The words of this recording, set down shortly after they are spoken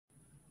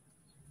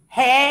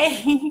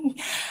Hey,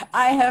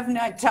 I have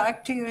not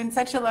talked to you in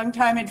such a long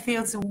time. It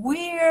feels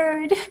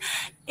weird.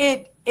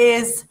 It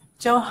is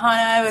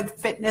Johanna with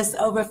Fitness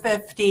Over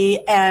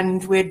 50,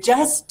 and we're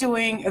just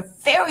doing a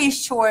very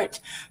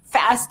short,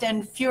 fast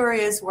and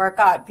furious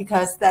workout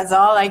because that's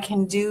all I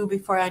can do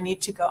before I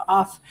need to go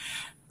off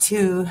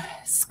to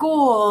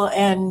school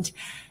and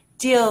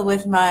deal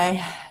with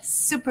my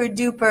super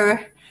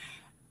duper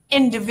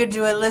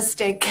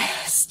individualistic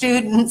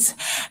students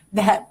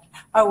that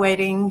are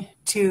waiting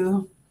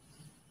to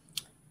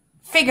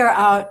figure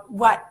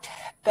out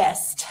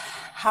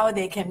how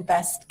they can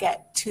best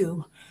get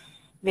to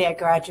their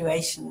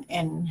graduation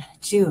in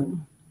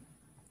June.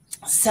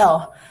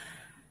 So,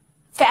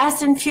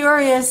 fast and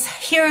furious,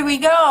 here we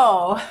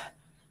go.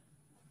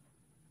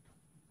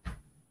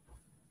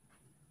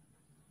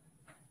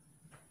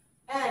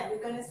 And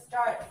we're going to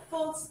start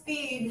full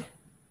speed.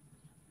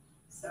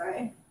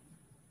 Sorry,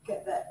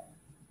 get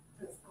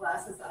those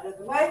glasses out of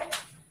the way.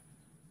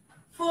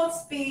 Full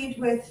speed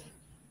with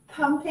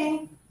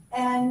pumping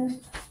and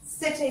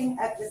sitting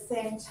at the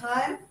same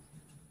time.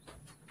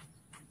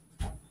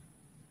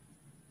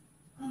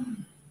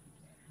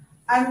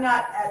 I'm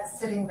not at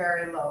sitting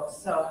very low,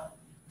 so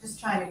just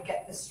trying to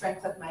get the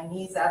strength of my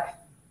knees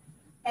up.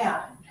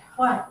 And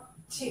 1,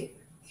 2,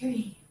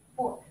 3,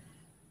 4,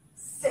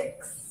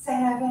 6,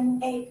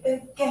 7, 8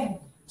 again.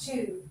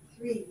 2,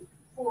 3,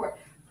 4,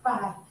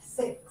 5,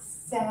 6,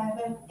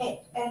 7, 8.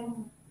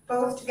 And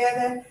both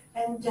together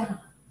and down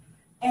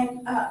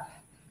and up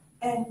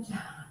and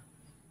down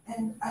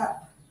and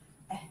up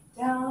and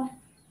down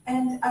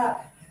and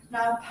up.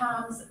 Now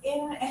palms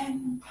in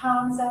and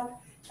palms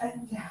up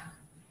and down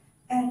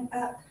and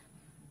up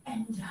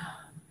and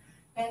down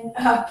and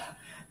up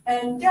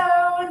and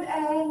down,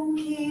 and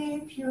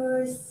keep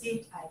your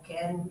seat. I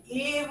can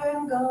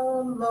even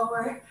go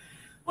lower.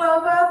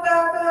 Well,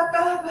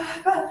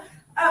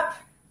 up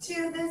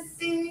to the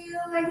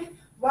ceiling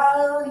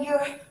while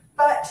your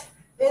butt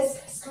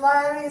is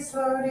slightly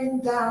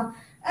floating down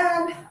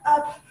and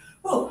up.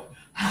 Whoo,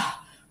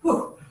 ha,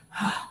 whoo,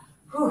 ha,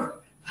 whoo,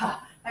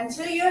 ha,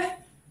 until your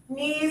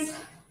knees,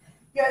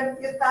 your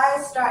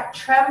thighs start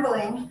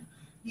trembling.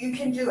 You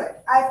can do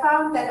it. I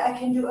found that I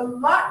can do a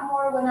lot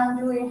more when I'm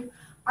doing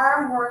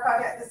arm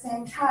workout at the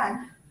same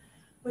time,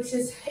 which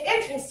is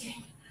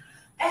interesting.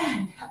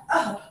 And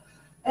up,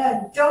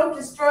 and don't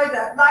destroy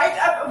that light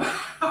up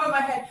over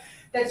my head.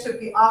 That should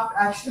be off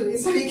actually,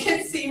 so you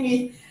can see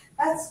me.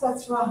 That's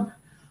what's wrong.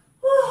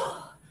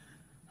 Whoa.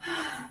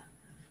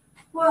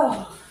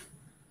 Whoa.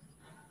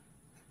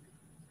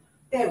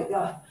 There we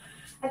go.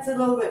 That's a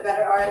little bit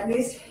better, or at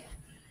least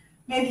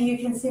maybe you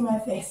can see my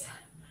face.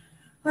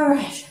 All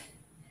right.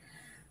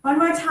 One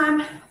more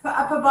time for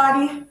upper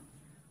body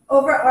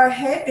over our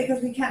head,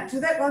 because we can't do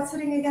that while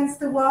sitting against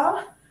the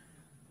wall.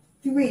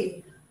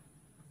 3,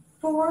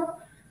 4,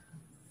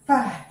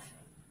 5,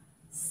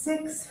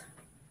 6,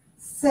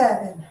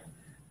 7,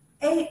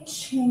 8.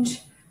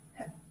 Change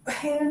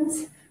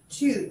hands.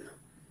 2,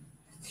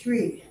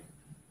 3,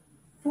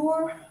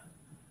 4,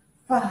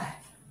 5,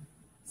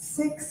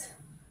 6,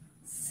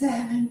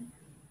 7,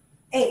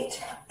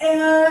 8.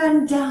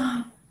 And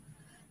down.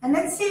 And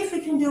let's see if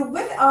we can do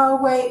with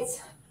our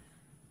weights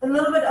a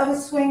little bit of a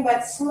swing,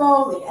 but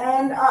slowly,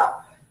 and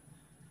up,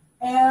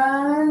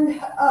 and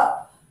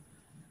up,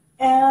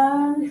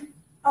 and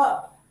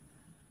up,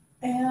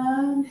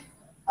 and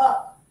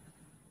up,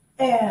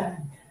 and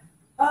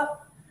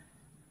up,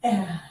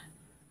 and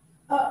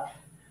up,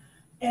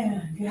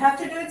 and you have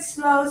to do it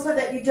slow so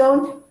that you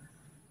don't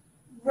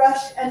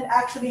rush and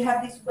actually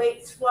have these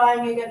weights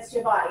flying against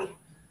your body,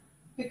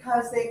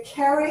 because they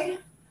carry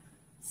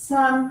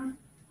some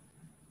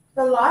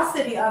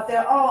velocity of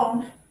their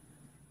own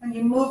when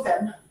you move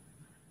them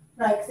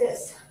like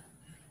this.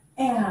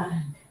 And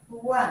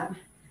 1,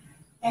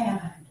 and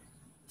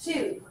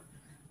 2,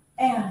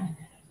 and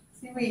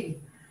 3,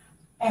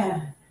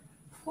 and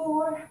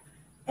 4,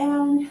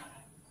 and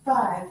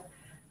 5,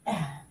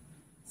 and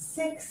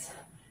 6,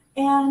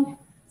 and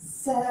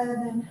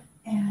 7,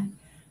 and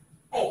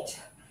 8.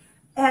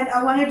 And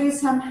I want to do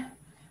some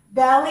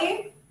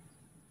belly,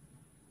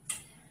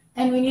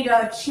 and we need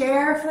a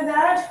chair for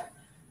that.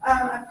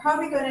 I'm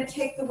probably going to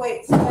take the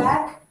weights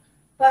back,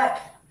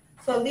 but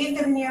so leave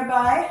them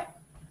nearby.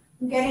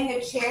 I'm getting a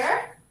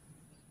chair.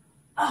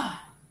 And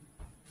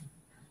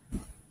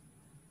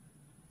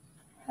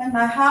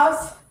my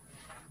house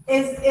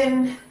is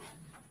in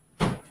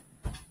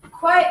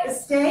quite a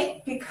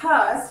state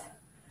because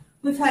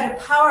we've had a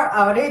power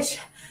outage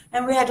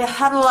and we had to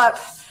huddle up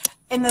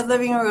in the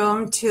living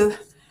room to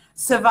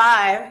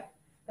survive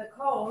the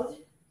cold.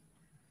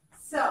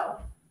 So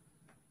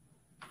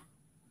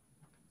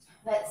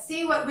let's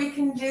see what we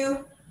can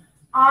do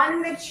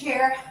on the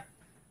chair,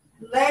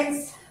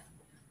 legs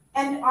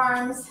and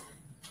arms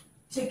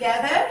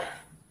together,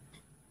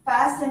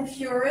 fast and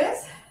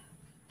furious.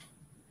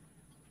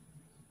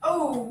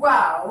 Oh,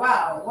 wow,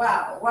 wow,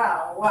 wow,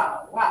 wow,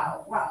 wow,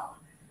 wow, wow.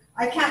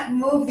 I can't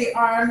move the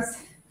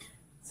arms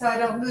so I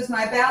don't lose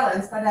my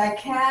balance, but I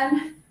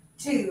can.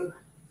 2,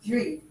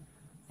 3,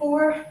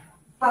 4,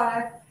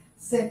 5,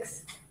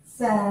 6,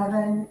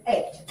 7,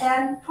 8.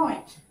 And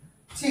point.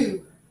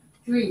 2,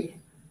 3,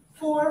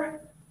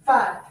 4,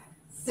 5,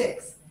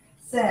 6,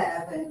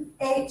 7,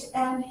 8.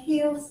 And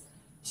heels.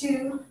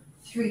 2,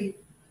 3,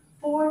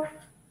 4,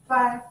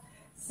 5,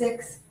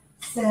 6,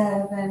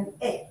 7,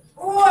 8.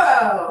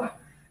 Whoa!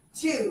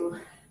 2,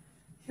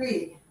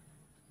 3,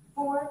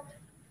 4,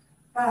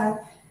 5,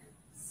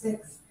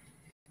 6,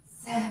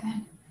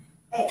 7,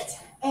 8.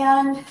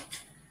 And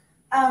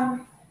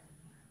I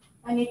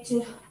need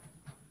to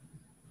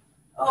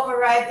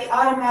override the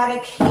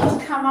automatic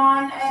heat. Come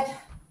on at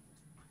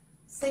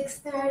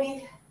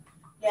 6:30.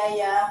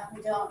 Yeah,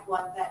 we don't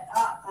want that.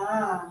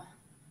 I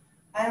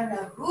don't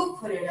know who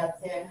put it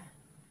up there.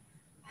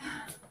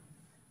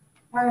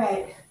 All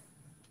right.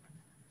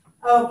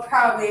 Oh,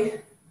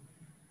 probably,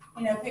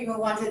 people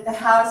wanted the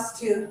house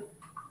to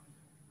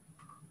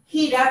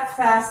heat up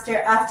faster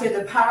after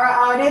the power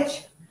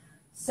outage.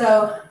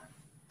 So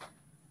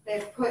they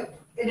put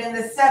it in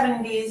the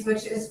 70s,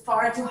 which is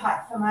far too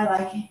hot for my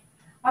liking.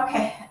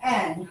 Okay,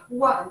 and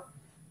 1,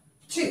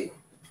 2,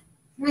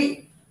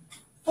 3,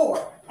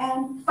 4,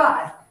 and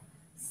 5,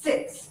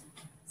 6,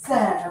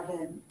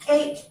 7,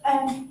 8,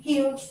 and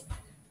heels.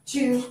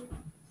 2,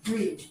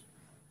 3,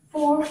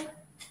 4,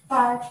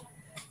 5,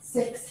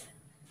 6,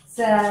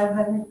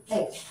 7,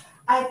 8.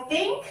 I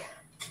think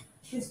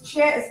this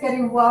chair is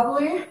getting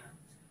wobbly.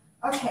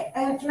 Okay,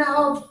 and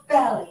now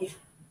belly.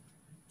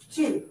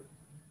 2,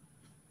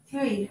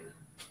 3,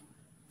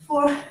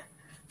 4,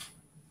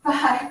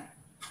 5,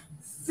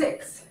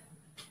 6,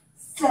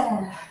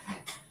 7.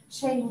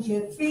 Change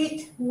your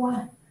feet.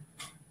 1,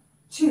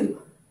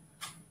 2,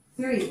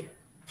 3,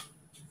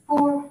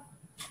 4,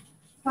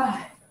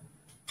 5,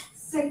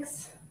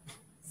 6,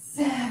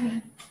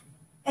 7,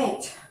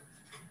 8.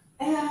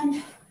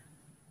 And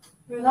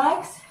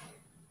relax,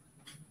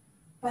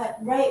 but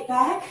right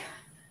back.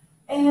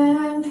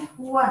 And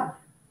 1,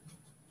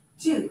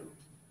 2.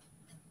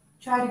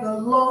 Try to go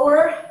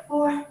lower.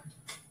 4,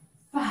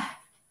 5,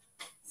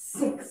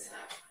 6,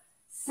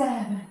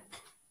 7,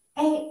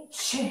 8.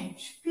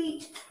 Change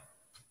feet.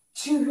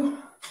 2,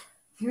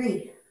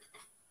 3,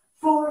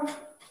 4,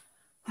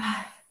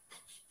 5,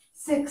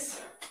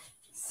 6,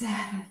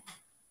 7,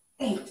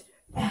 8.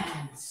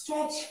 And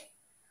stretch.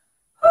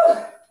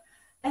 Whew.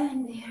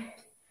 And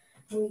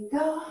there we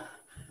go.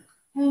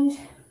 And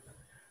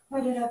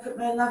where did I put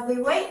my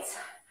lovely weights?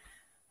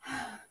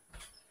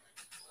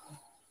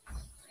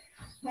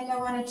 Then I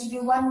wanted to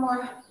do one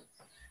more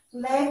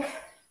leg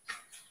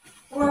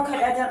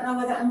workout. I don't know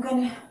whether I'm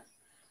going to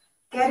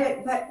get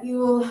it, but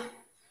you'll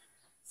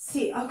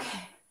see.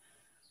 Okay.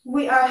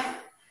 We are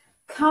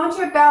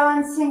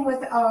counterbalancing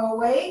with our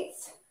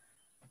weights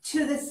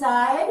to the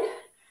side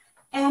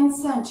and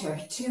center.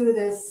 To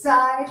the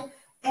side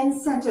and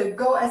center.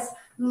 Go as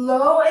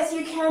low as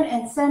you can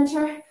and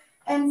center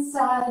and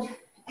side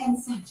and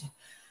center.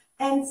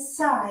 And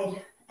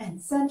side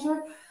and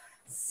center.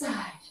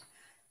 Side.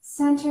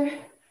 Center.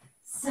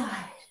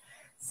 Side.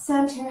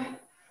 Center.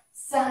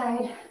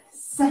 Side.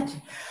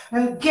 Center.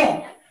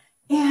 Again.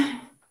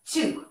 And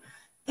 2.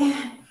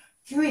 And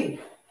 3.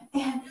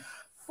 And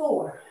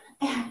 4.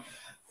 And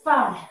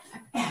 5.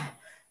 And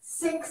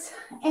 6.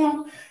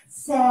 And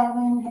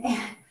 7.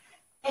 And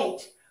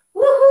 8.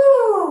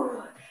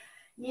 Woohoo!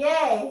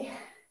 Yay!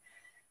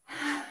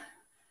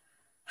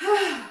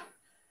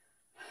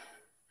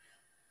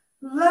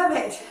 Love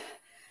it.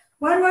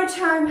 One more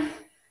time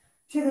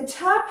to the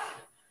top.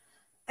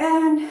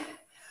 And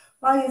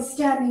while you're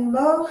standing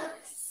low,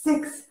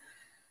 6,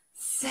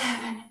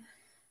 7,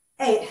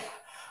 8.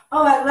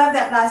 Oh, I love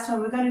that last one.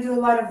 We're going to do a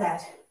lot of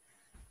that.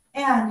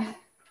 And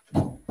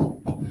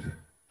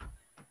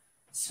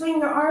swing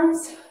your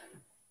arms.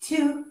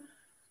 2,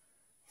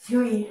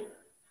 3,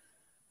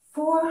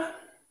 4.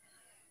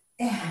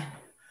 And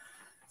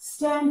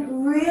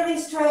stand really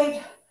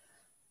straight.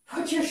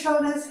 Put your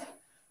shoulders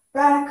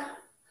back.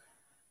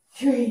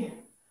 3,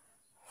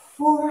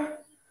 4,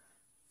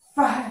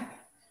 5,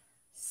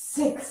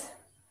 6,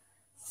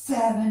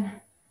 7,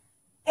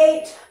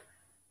 8.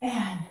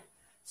 And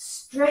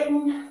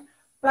straighten,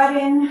 butt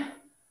in,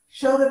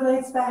 shoulder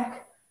blades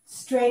back,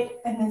 straight,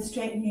 and then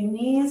straighten your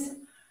knees.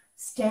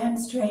 Stand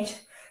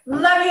straight.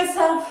 Love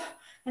yourself.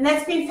 And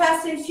that's been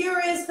Fast and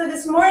Furious for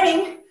this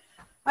morning.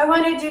 I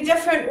want to do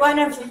different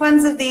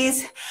ones of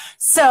these.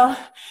 So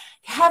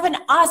have an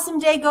awesome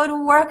day. Go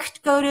to work.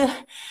 Go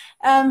to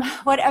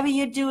whatever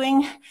you're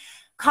doing,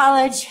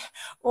 college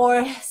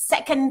or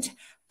second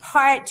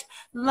part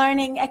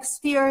learning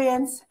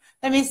experience.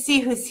 Let me see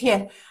who's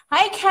here.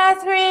 Hi,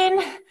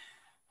 Catherine.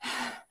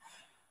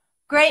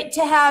 Great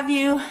to have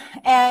you.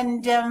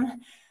 And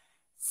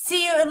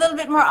see you a little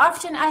bit more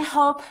often, I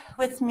hope,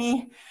 with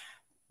me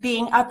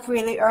being up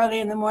really early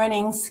in the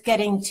mornings,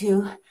 getting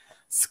to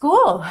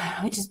school,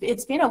 which is,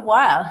 it's been a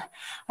while.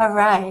 All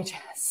right,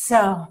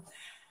 so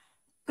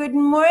Good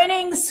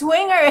morning,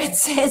 swinger, it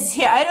says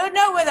here. I don't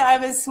know whether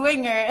I'm a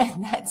swinger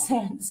in that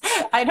sense.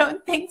 I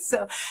don't think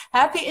so.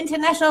 Happy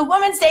International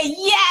Women's Day.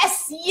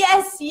 Yes,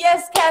 yes,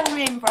 yes,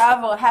 Catherine,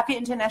 bravo. Happy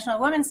International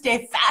Women's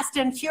Day. Fast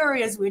and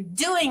furious. We're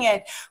doing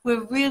it.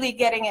 We're really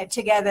getting it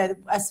together,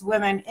 us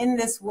women in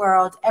this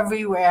world,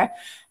 everywhere.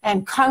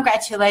 And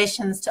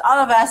congratulations to all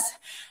of us.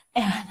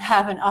 And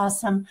have an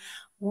awesome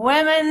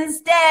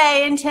Women's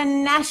Day,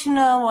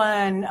 international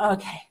one.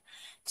 Okay.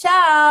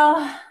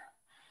 Ciao.